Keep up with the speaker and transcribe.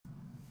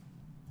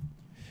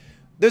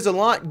There's a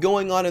lot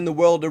going on in the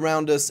world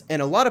around us,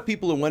 and a lot of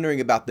people are wondering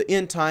about the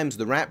end times,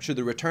 the rapture,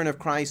 the return of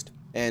Christ.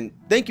 And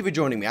thank you for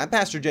joining me. I'm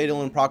Pastor J.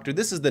 Dillon Proctor.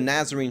 This is the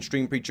Nazarene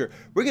Stream Preacher.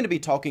 We're going to be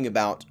talking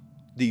about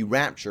the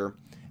rapture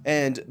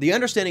and the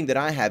understanding that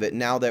I have it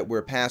now that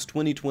we're past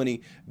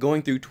 2020,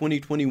 going through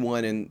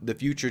 2021 and the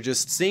future,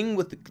 just seeing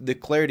with the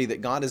clarity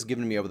that God has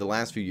given me over the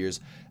last few years.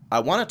 I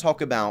want to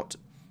talk about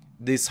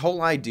this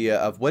whole idea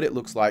of what it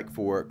looks like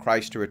for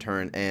Christ to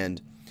return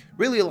and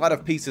really a lot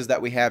of pieces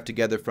that we have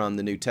together from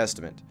the New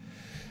Testament.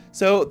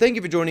 So thank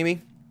you for joining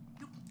me.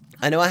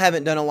 I know I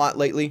haven't done a lot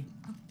lately.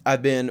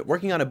 I've been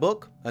working on a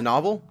book, a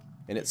novel,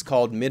 and it's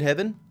called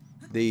Midheaven,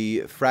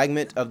 the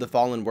Fragment of the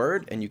Fallen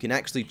Word, and you can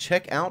actually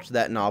check out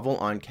that novel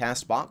on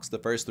Castbox. The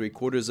first 3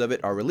 quarters of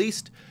it are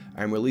released.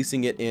 I'm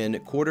releasing it in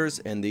quarters,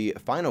 and the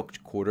final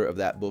quarter of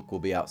that book will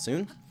be out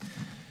soon.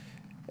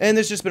 And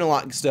there's just been a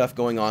lot of stuff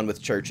going on with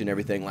church and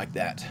everything like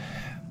that.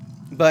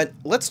 But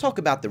let's talk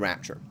about the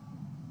rapture.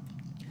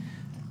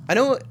 I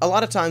know a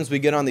lot of times we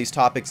get on these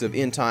topics of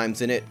end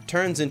times and it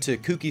turns into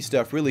kooky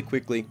stuff really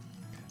quickly,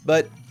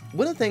 but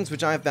one of the things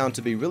which I have found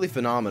to be really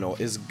phenomenal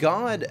is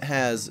God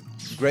has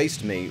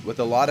graced me with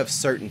a lot of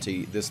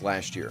certainty this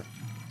last year.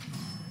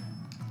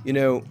 You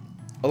know,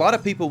 a lot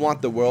of people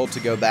want the world to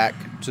go back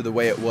to the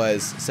way it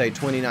was, say,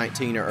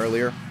 2019 or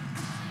earlier.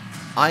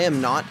 I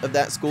am not of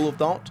that school of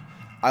thought.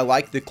 I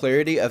like the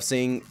clarity of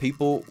seeing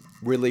people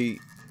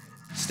really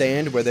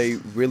stand where they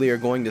really are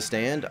going to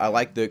stand. I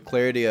like the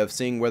clarity of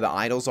seeing where the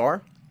idols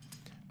are.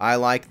 I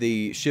like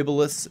the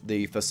shibboleths,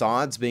 the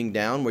facades being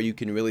down where you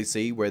can really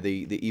see where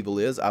the evil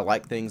is. I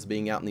like things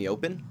being out in the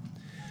open.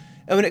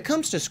 And when it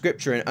comes to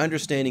Scripture and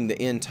understanding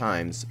the end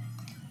times,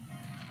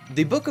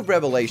 the book of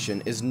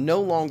Revelation is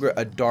no longer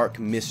a dark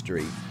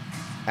mystery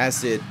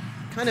as it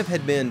kind of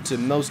had been to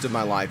most of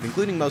my life,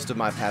 including most of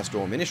my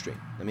pastoral ministry.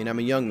 I mean, I'm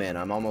a young man.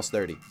 I'm almost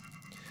 30.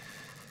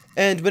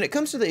 And when it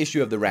comes to the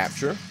issue of the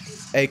rapture,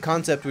 a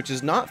concept which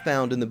is not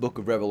found in the book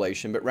of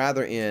Revelation, but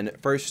rather in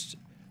 1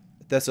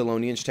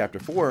 Thessalonians chapter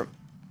 4,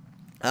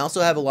 I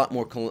also have a lot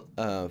more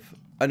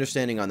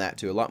understanding on that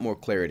too, a lot more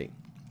clarity.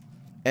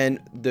 And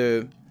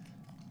the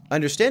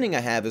understanding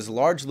I have is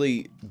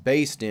largely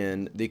based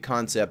in the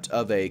concept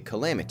of a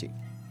calamity.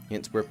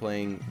 Hence, we're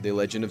playing The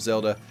Legend of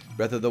Zelda,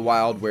 Breath of the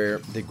Wild, where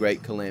the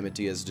great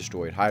calamity has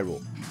destroyed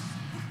Hyrule.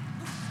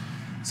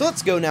 So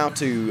let's go now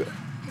to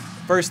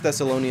 1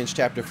 Thessalonians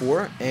chapter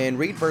 4 and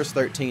read verse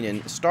 13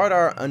 and start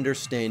our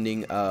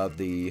understanding of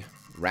the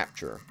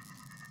rapture.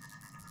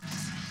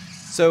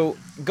 So,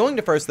 going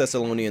to 1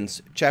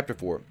 Thessalonians chapter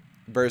 4,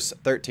 verse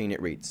 13,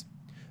 it reads,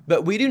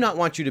 "But we do not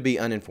want you to be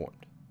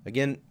uninformed."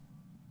 Again,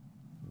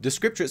 the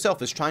scripture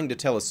itself is trying to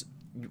tell us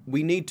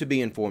we need to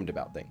be informed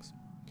about things.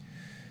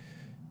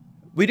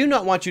 "We do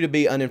not want you to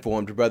be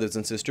uninformed, brothers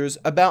and sisters,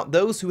 about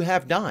those who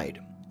have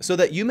died, so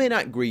that you may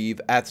not grieve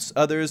as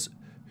others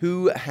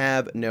who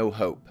have no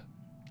hope.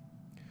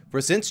 For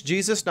since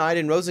Jesus died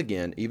and rose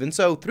again, even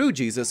so, through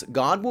Jesus,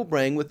 God will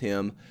bring with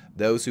him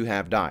those who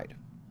have died."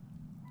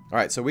 All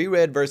right, so we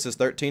read verses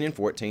 13 and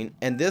 14,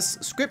 and this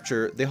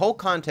scripture, the whole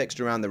context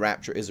around the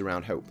rapture is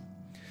around hope.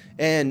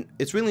 And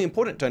it's really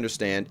important to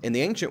understand, in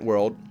the ancient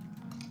world,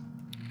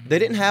 they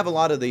didn't have a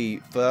lot of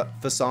the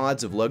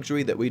facades of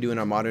luxury that we do in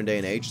our modern day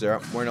and age. There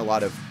weren't a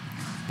lot of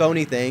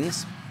phony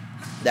things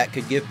that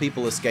could give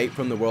people escape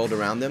from the world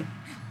around them.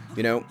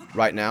 You know,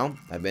 right now,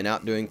 I've been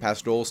out doing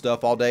pastoral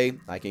stuff all day.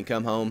 I can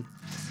come home,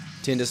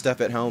 tend to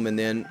stuff at home, and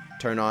then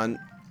turn on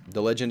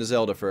The Legend of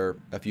Zelda for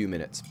a few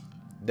minutes.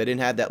 They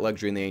didn't have that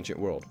luxury in the ancient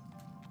world.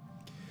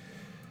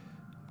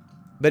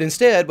 But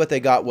instead, what they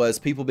got was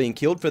people being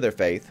killed for their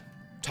faith,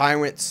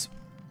 tyrants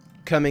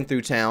coming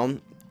through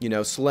town, you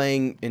know,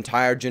 slaying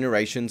entire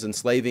generations,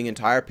 enslaving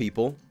entire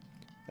people,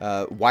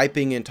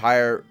 wiping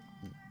entire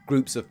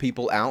groups of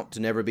people out to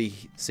never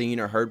be seen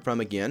or heard from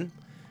again.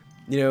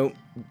 You know,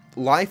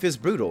 life is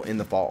brutal in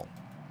the fall.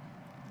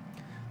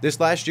 This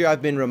last year,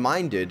 I've been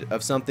reminded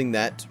of something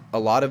that a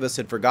lot of us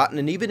had forgotten,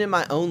 and even in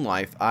my own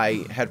life,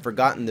 I had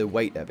forgotten the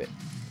weight of it.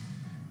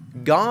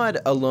 God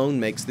alone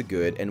makes the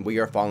good, and we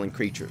are fallen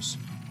creatures.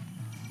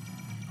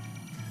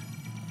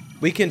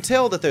 We can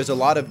tell that there's a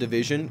lot of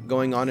division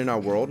going on in our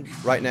world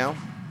right now.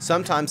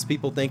 Sometimes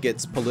people think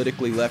it's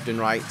politically left and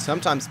right.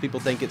 Sometimes people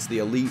think it's the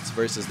elites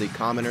versus the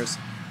commoners.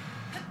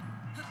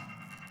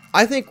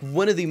 I think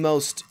one of the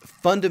most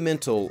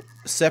fundamental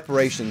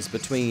separations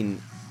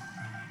between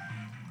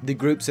the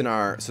groups in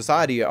our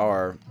society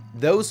are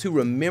those who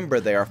remember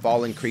they are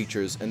fallen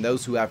creatures and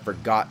those who have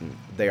forgotten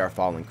they are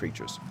fallen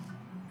creatures.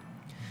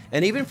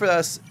 And even for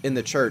us in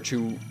the church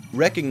who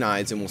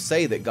recognize and will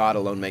say that God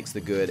alone makes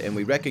the good, and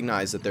we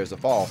recognize that there's a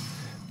fall,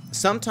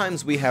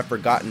 sometimes we have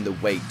forgotten the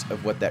weight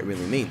of what that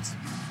really means.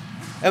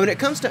 And when it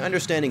comes to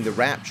understanding the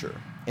rapture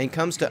and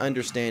comes to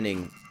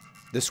understanding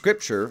the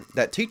scripture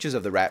that teaches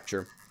of the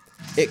rapture,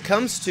 it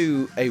comes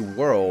to a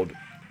world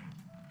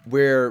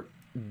where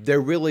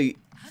there really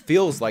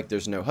feels like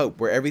there's no hope,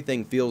 where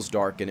everything feels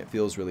dark and it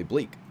feels really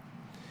bleak.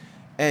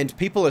 And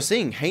people are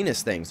seeing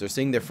heinous things. They're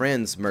seeing their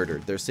friends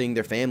murdered. They're seeing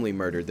their family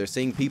murdered. They're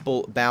seeing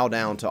people bow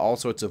down to all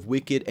sorts of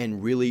wicked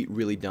and really,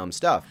 really dumb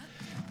stuff.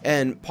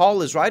 And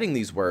Paul is writing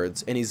these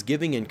words, and he's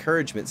giving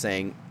encouragement,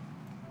 saying,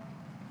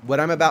 what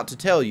I'm about to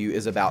tell you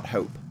is about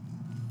hope.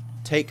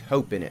 Take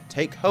hope in it.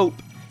 Take hope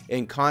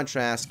in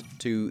contrast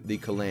to the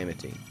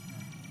calamity.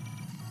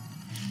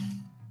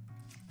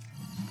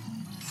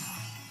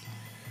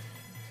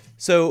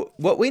 So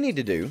what we need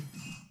to do,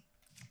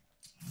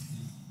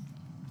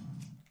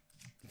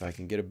 if I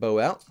can get a bow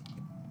out,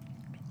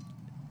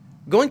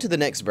 going to the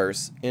next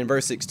verse, in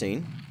verse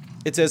 16,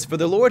 it says, for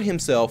the Lord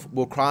himself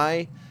will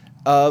cry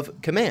of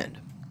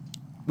command,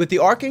 with the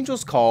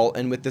archangel's call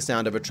and with the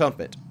sound of a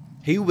trumpet.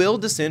 He will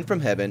descend from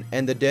heaven,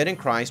 and the dead in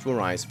Christ will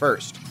rise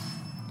first.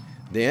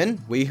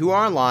 Then we who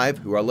are alive,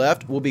 who are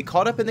left, will be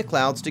caught up in the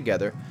clouds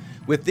together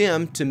with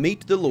them to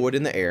meet the Lord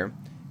in the air,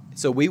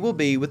 so we will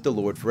be with the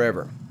Lord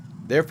forever.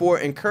 Therefore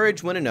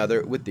encourage one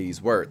another with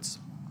these words.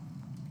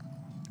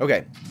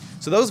 Okay,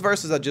 so those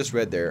verses I just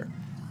read there,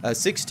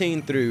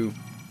 16 through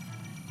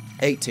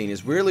 18,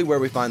 is really where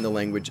we find the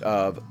language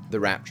of the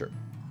rapture.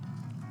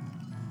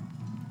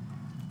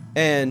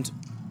 And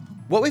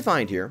what we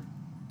find here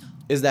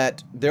is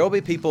that there will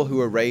be people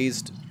who are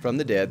raised from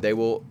the dead. They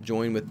will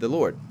join with the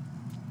Lord.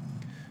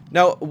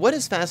 Now, what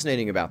is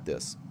fascinating about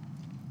this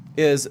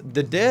is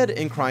the dead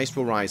in Christ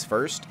will rise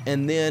first,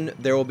 and then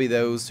there will be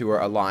those who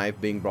are alive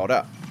being brought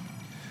up.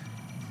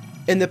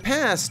 In the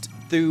past,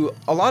 through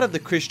a lot of the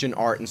Christian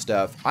art and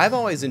stuff, I've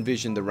always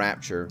envisioned the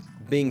rapture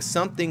being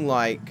something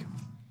like,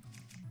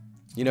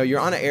 you know, you're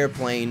on an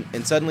airplane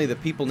and suddenly the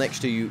people next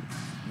to you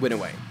went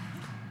away.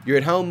 You're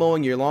at home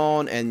mowing your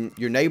lawn and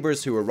your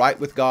neighbors who are right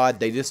with God,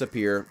 they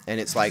disappear, and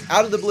it's like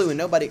out of the blue and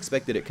nobody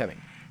expected it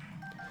coming.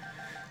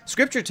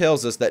 Scripture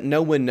tells us that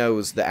no one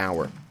knows the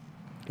hour.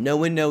 No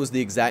one knows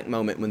the exact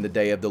moment when the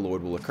day of the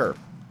Lord will occur.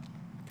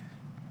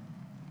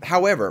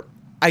 However,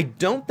 I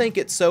don't think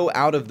it's so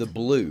out of the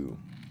blue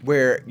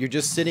where you're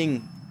just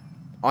sitting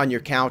on your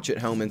couch at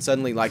home and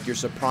suddenly like you're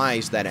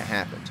surprised that it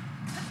happened.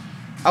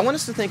 I want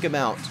us to think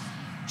about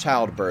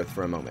childbirth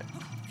for a moment.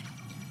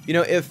 You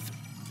know, if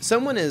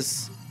someone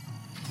is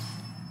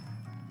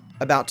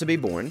about to be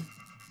born,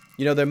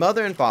 you know, their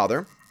mother and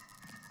father,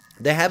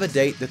 they have a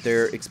date that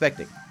they're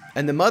expecting.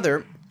 And the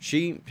mother,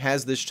 she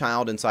has this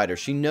child inside her.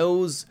 She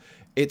knows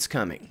it's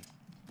coming.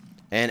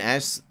 And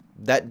as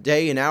that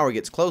day and hour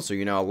gets closer,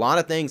 you know, a lot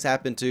of things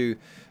happen to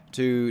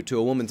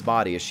a woman's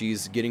body as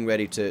she's getting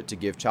ready to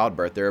give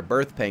childbirth. There are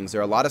birth pangs.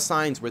 There are a lot of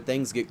signs where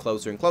things get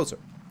closer and closer.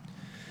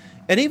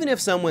 And even if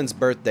someone's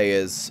birthday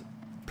is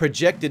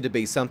projected to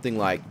be something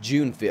like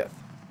June 5th,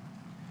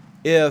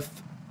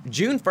 if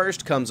June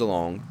 1st comes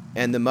along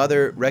and the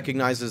mother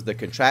recognizes the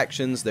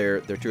contractions,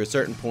 they're to a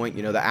certain point,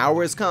 you know, the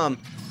hour has come.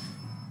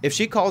 If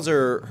she calls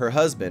her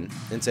husband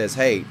and says,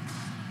 hey,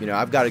 you know,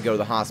 I've got to go to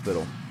the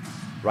hospital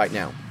right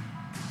now.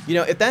 You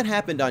know, if that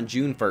happened on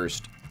June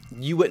 1st,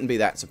 you wouldn't be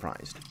that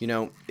surprised. You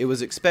know, it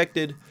was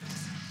expected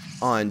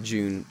on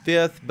June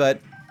 5th,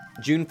 but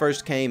June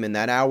 1st came and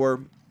that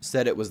hour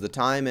said it was the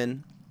time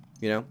and,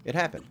 you know, it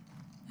happened.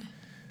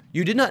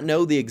 You did not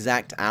know the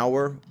exact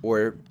hour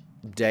or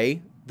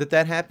day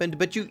that happened,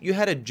 but you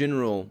had a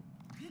general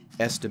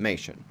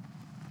estimation.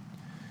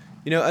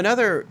 You know,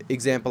 another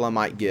example I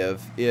might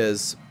give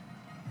is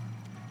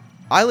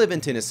I live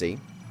in Tennessee.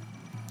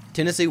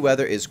 Tennessee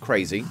weather is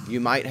crazy. You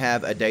might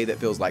have a day that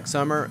feels like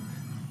summer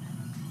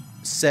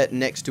set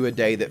next to a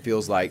day that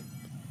feels like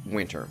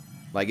winter.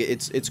 Like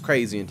it's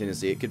crazy in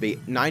Tennessee. It could be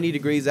 90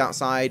 degrees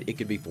outside. It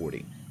could be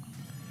 40.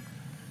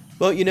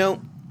 Well, you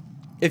know,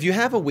 if you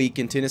have a week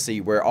in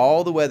Tennessee where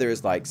all the weather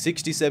is like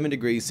 67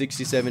 degrees,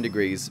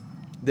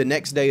 the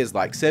next day is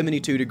like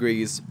 72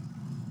 degrees,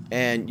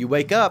 and you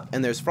wake up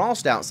and there's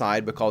frost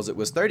outside because it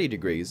was 30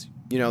 degrees,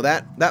 you know,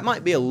 that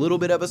might be a little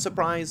bit of a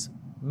surprise,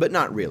 but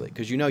not really,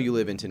 because you know you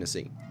live in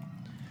Tennessee.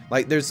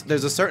 Like there's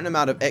a certain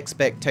amount of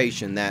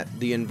expectation that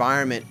the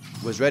environment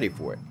was ready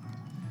for it.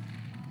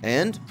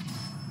 And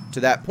to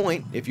that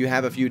point, if you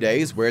have a few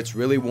days where it's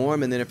really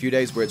warm and then a few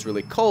days where it's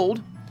really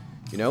cold,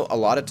 you know, a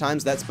lot of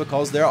times that's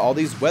because there are all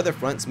these weather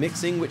fronts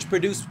mixing which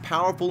produce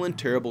powerful and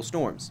terrible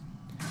storms.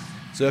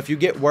 So if you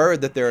get word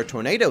that there are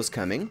tornadoes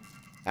coming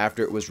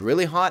after it was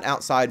really hot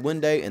outside one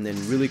day and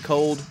then really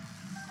cold,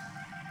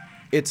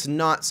 it's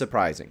not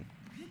surprising.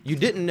 You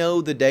didn't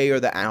know the day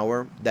or the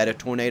hour that a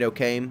tornado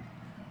came,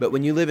 but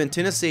when you live in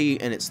Tennessee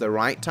and it's the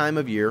right time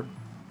of year,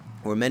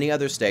 or many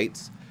other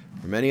states,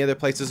 or many other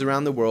places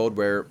around the world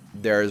where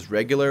there's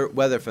regular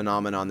weather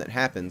phenomenon that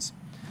happens,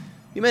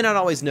 you may not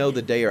always know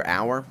the day or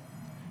hour,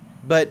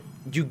 but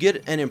you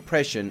get an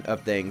impression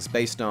of things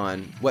based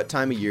on what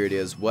time of year it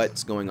is,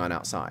 what's going on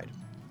outside.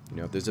 You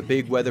know, if there's a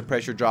big weather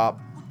pressure drop,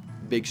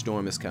 big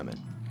storm is coming.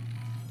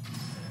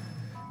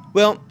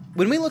 Well,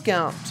 when we look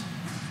out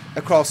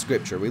across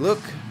Scripture, we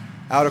look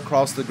out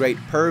across the great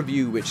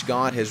purview which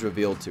God has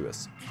revealed to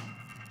us.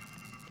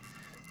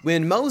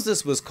 When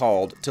Moses was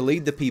called to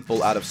lead the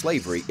people out of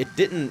slavery, it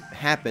didn't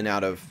happen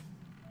out of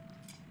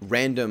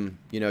random,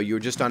 you know, you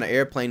were just on an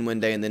airplane one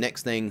day and the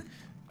next thing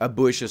a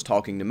bush is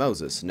talking to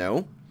Moses.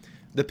 No,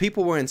 the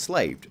people were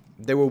enslaved.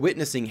 They were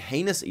witnessing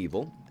heinous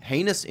evil,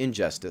 heinous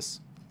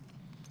injustice,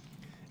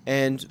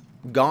 and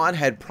God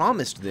had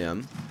promised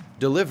them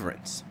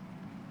deliverance.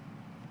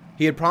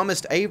 He had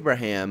promised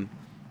Abraham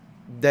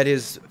that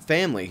his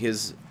family,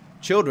 his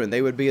children,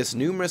 they would be as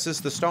numerous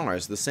as the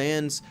stars, the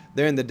sands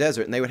there in the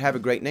desert, and they would have a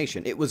great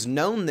nation. It was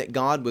known that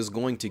God was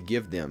going to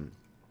give them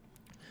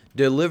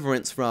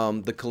deliverance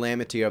from the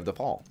calamity of the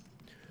fall.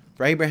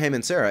 For Abraham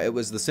and Sarah, it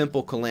was the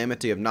simple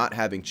calamity of not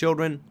having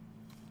children,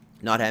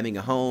 not having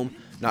a home,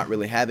 not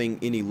really having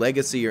any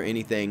legacy or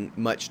anything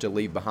much to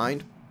leave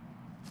behind.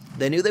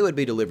 They knew they would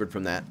be delivered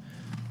from that,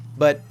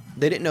 but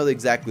they didn't know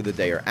exactly the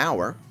day or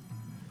hour.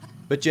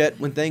 But yet,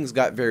 when things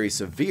got very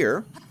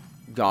severe,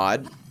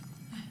 God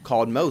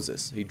called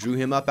Moses. He drew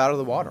him up out of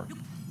the water,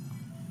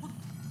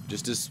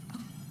 just as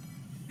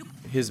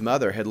his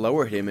mother had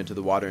lowered him into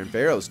the water and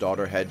Pharaoh's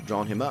daughter had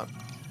drawn him up.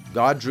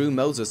 God drew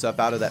Moses up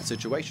out of that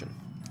situation.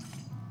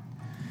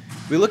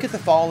 We look at the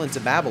fall into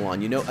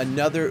Babylon,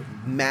 another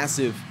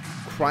massive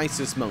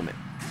crisis moment.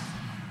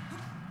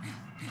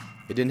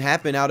 It didn't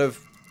happen out of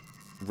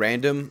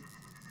random,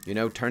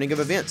 turning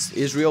of events.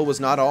 Israel was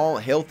not all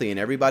healthy and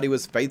everybody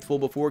was faithful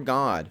before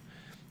God.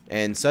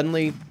 And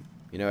suddenly,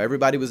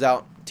 everybody was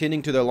out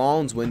tending to their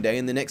lawns one day,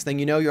 and the next thing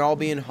you know, you're all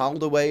being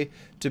hauled away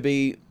to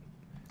be,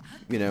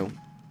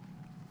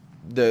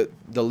 the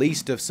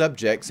least of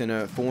subjects in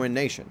a foreign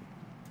nation.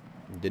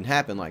 It didn't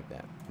happen like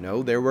that.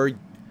 No, there were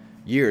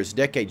years,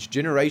 decades,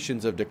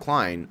 generations of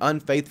decline,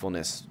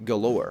 unfaithfulness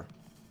galore.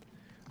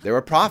 There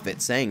were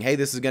prophets saying, hey,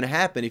 this is going to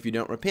happen if you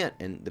don't repent,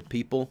 and the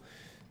people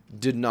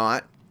did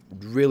not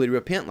really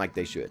repent like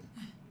they should.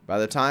 By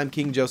the time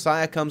King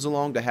Josiah comes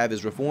along to have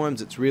his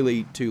reforms, it's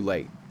really too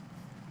late.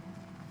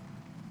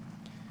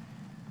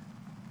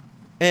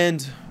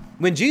 And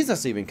when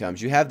Jesus even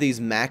comes, you have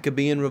these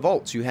Maccabean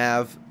revolts. You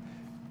have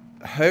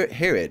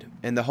Herod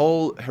and the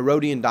whole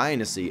Herodian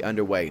dynasty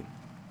underway,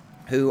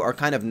 who are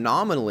kind of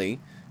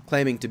nominally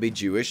claiming to be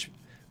Jewish,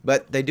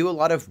 but they do a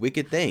lot of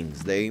wicked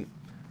things. They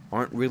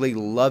aren't really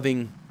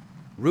loving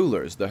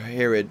rulers. The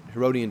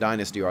Herodian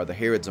dynasty are. The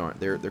Herods aren't.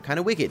 They're kind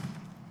of wicked.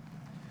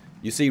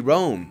 You see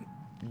Rome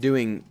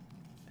doing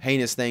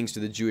heinous things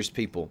to the Jewish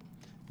people.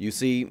 You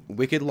see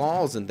wicked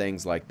laws and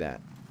things like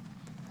that.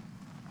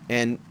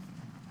 And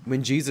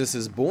when Jesus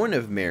is born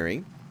of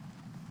Mary,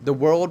 the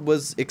world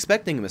was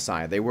expecting a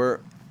Messiah. They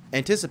were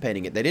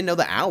anticipating it. They didn't know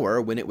the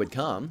hour when it would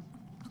come,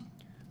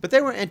 but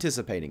they were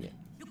anticipating it.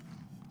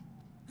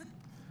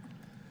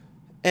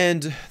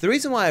 And the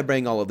reason why I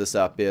bring all of this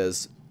up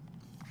is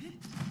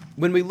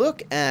when we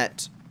look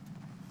at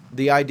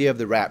the idea of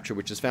the rapture,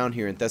 which is found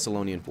here in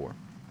Thessalonians 4,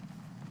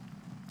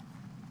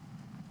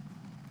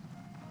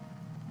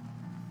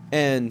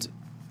 and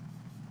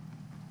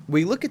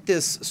we look at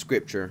this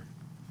scripture,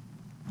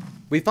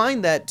 we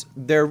find that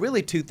there are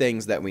really two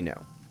things that we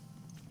know.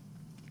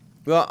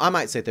 Well, I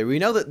might say that we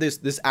know that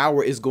this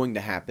hour is going to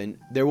happen.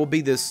 There will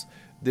be this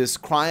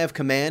cry of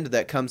command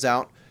that comes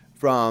out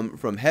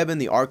from heaven.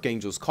 The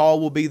archangel's call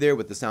will be there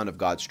with the sound of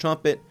God's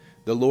trumpet.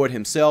 The Lord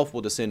himself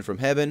will descend from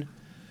heaven.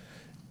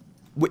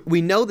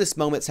 We know this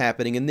moment's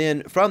happening, and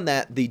then from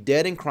that, the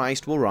dead in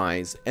Christ will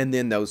rise, and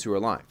then those who are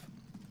alive.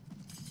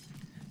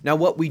 Now,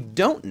 what we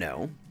don't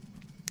know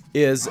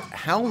is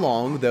how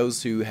long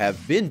those who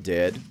have been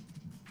dead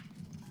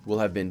will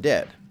have been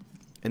dead.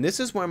 And this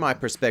is where my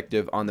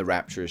perspective on the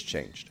rapture has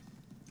changed.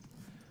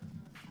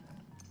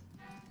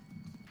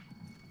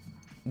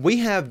 We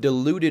have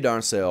deluded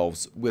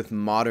ourselves with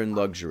modern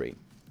luxury,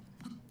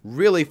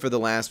 really for the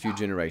last few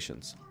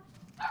generations.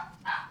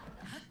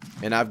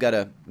 And I've got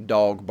a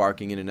dog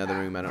barking in another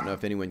room. I don't know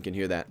if anyone can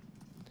hear that.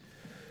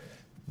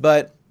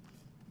 But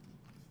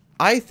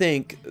I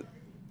think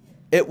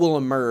it will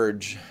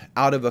emerge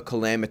out of a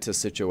calamitous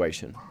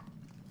situation.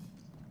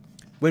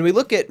 When we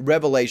look at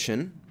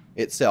Revelation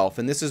itself,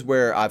 and this is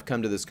where I've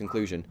come to this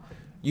conclusion,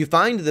 you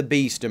find the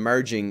beast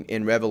emerging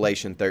in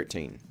Revelation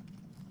 13.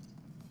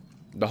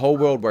 The whole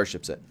world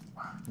worships it.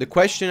 The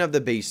question of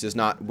the beast is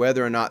not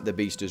whether or not the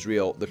beast is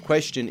real. The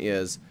question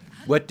is,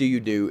 what do you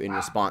do in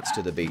response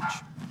to the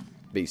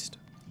beast?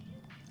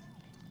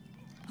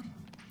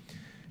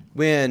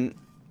 When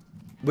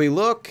we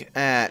look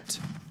at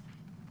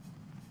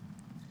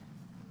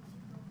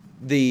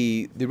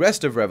the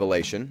rest of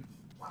Revelation,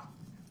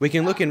 we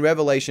can look in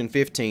Revelation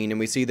 15 and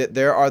we see that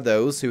there are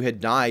those who had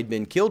died,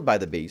 been killed by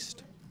the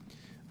beast.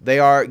 They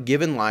are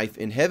given life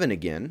in heaven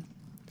again,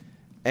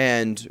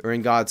 or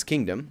in God's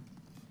kingdom,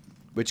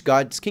 which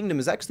God's kingdom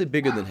is actually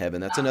bigger than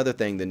heaven. That's another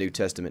thing the New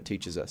Testament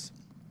teaches us.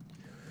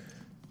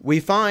 We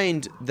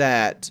find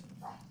that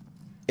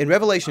in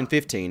Revelation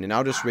 15, and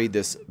I'll just read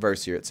this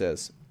verse here, it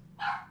says,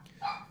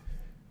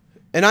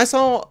 "And I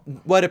saw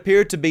what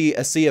appeared to be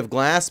a sea of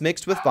glass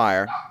mixed with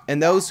fire,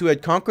 and those who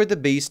had conquered the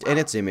beast and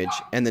its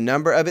image, and the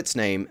number of its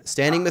name,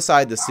 standing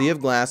beside the sea of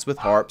glass with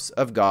harps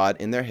of God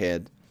in their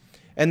head.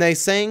 And they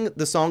sang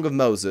the song of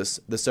Moses,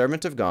 the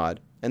servant of God,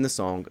 and the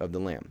song of the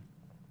Lamb."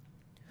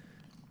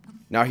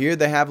 Now here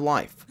they have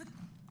life.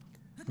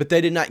 But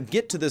they did not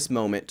get to this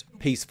moment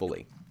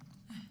peacefully.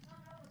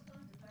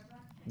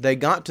 they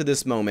got to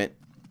this moment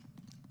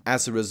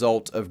as a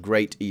result of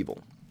great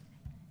evil.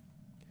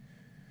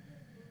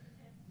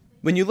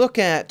 When you look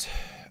at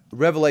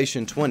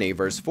Revelation 20,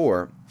 verse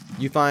 4,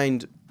 you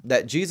find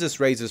that Jesus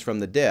raises from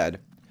the dead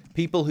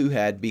people who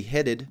had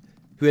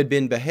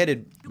been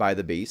beheaded by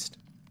the beast,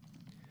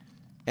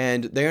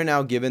 and they are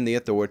now given the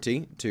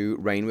authority to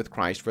reign with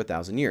Christ for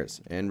 1,000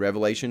 years. And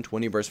Revelation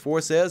 20, verse 4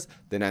 says,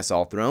 "Then I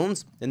saw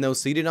thrones, and those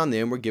seated on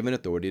them were given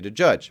authority to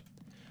judge.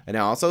 And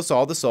I also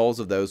saw the souls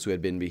of those who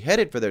had been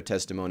beheaded for their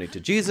testimony to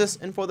Jesus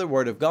and for the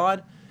word of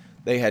God.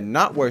 They had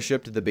not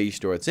worshipped the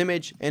beast or its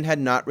image, and had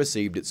not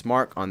received its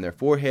mark on their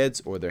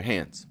foreheads or their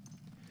hands.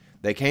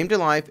 They came to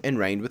life and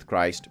reigned with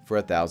Christ for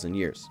 1,000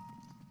 years."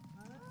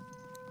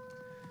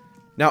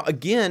 Now,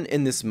 again,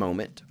 in this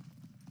moment,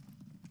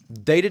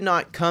 they did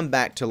not come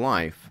back to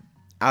life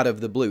out of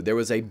the blue. There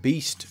was a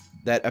beast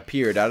that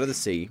appeared out of the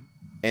sea,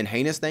 and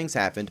heinous things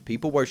happened.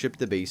 People worshipped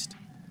the beast.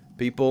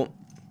 People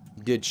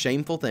did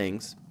shameful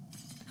things.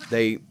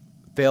 They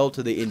fell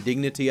to the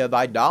indignity of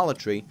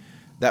idolatry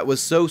that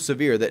was so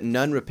severe that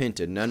none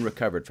repented, none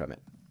recovered from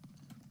it.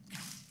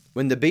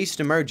 When the beast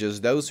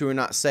emerges, those who are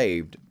not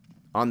saved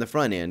on the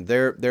front end,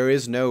 there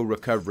is no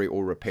recovery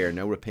or repair,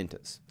 no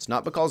repentance. It's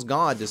not because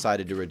God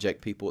decided to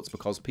reject people, it's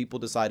because people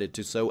decided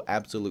to so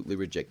absolutely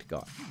reject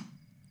God.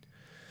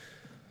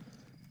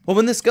 Well,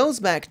 when this goes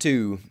back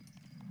to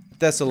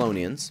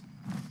Thessalonians,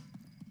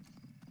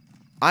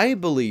 I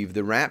believe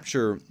the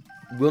rapture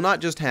will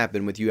not just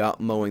happen with you out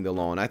mowing the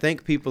lawn. I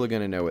think people are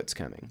going to know it's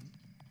coming.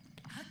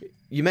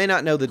 You may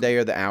not know the day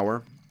or the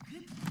hour,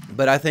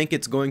 but I think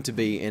it's going to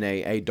be in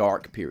a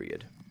dark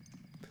period.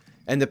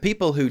 And the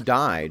people who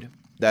died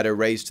that are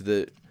raised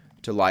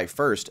to life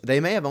first,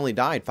 they may have only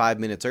died 5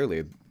 minutes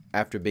earlier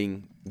after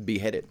being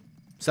beheaded.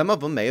 Some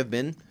of them may have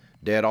been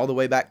dead all the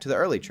way back to the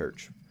early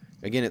church.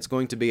 Again, it's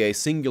going to be a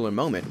singular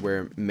moment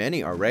where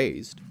many are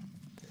raised.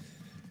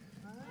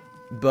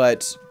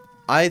 But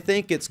I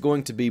think it's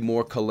going to be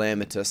more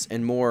calamitous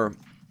and more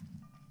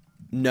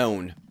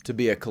known to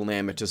be a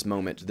calamitous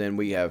moment than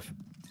we have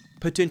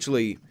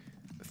potentially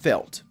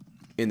felt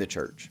in the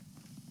church.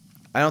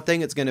 I don't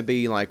think it's going to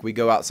be like we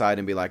go outside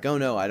and be like, "Oh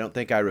no, I don't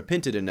think I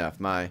repented enough.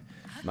 My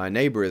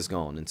neighbor is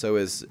gone, and so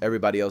is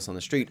everybody else on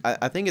the street."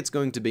 I think it's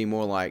going to be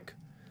more like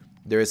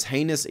there is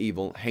heinous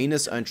evil,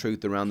 heinous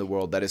untruth around the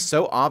world that is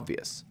so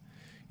obvious.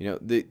 You know,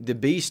 the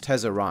beast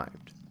has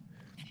arrived.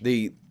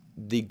 The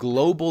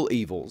global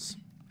evils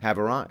have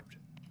arrived.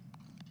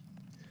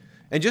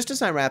 And just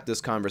as I wrap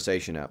this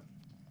conversation up,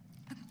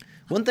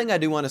 one thing I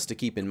do want us to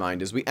keep in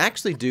mind is we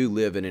actually do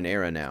live in an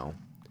era now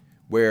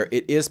where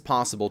it is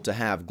possible to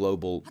have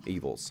global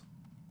evils,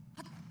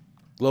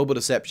 global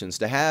deceptions,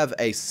 to have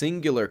a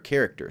singular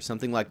character,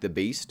 something like the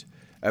beast,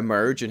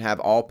 emerge and have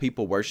all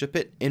people worship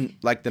it in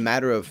like the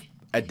matter of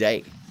a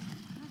day.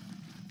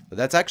 But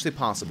that's actually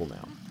possible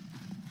now.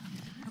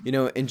 You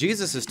know, in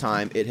Jesus'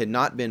 time, it had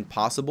not been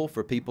possible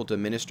for people to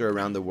minister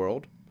around the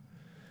world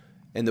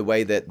in the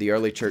way that the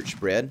early church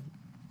spread,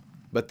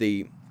 but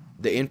the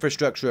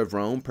infrastructure of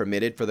Rome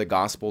permitted for the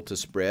gospel to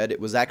spread. It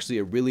was actually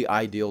a really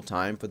ideal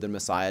time for the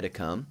Messiah to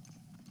come.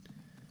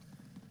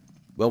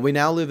 Well, we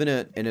now live in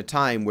a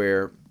time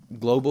where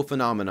global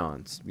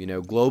phenomenons, you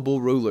know,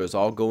 global rulers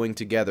all going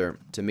together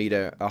to meet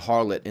a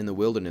harlot in the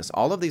wilderness,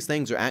 all of these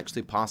things are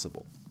actually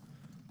possible.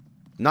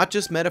 Not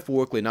just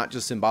metaphorically, not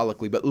just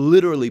symbolically, but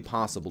literally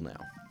possible now.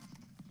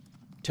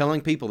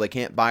 Telling people they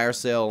can't buy or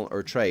sell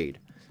or trade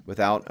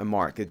without a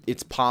mark.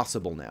 It's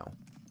possible now.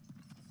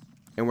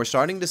 And we're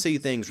starting to see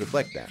things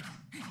reflect that.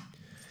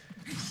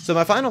 So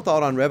my final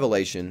thought on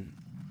Revelation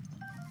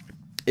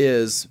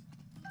is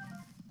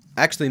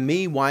actually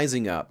me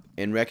wising up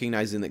and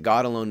recognizing that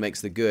God alone makes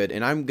the good.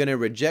 And I'm going to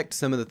reject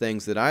some of the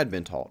things that I had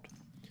been taught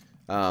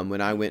when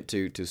I went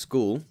to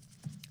school.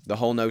 The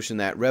whole notion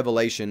that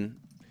Revelation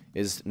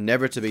is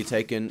never to be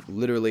taken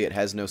literally. It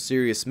has no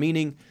serious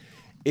meaning.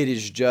 It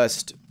is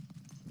just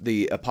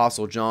the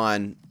Apostle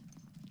John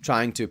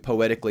trying to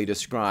poetically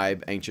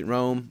describe ancient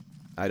Rome.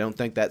 I don't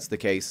think that's the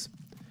case.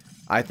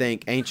 I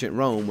think ancient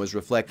Rome was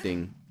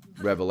reflecting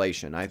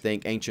Revelation. I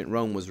think ancient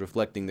Rome was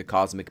reflecting the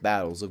cosmic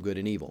battles of good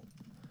and evil.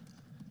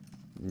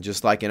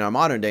 Just like in our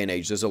modern day and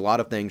age, there's a lot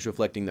of things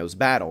reflecting those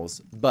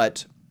battles,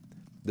 but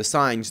the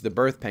signs, the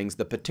birth pangs,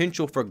 the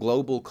potential for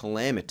global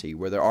calamity,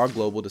 where there are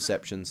global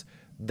deceptions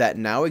that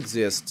now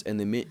exists in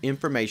the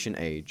information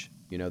age,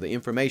 you know, the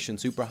information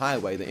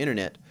superhighway, the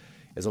internet,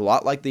 is a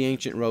lot like the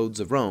ancient roads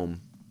of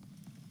Rome.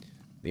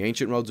 The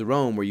ancient roads of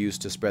Rome were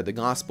used to spread the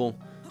gospel.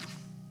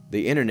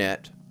 The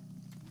internet,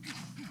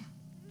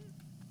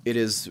 it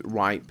is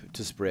ripe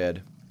to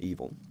spread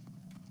evil.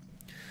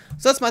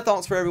 So that's my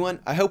thoughts for everyone.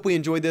 I hope we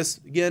enjoyed this.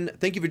 Again,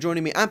 thank you for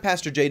joining me. I'm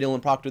Pastor J.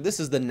 Dillon Proctor. This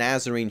is the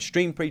Nazarene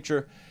Stream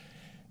Preacher.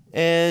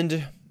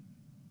 And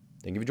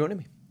thank you for joining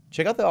me.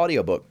 Check out the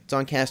audiobook. It's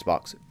on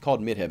Castbox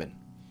called Midheaven.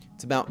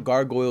 It's about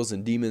gargoyles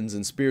and demons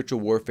and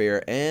spiritual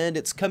warfare, and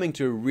it's coming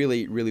to a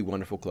really, really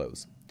wonderful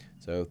close.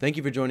 So thank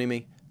you for joining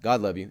me. God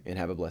love you, and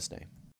have a blessed day.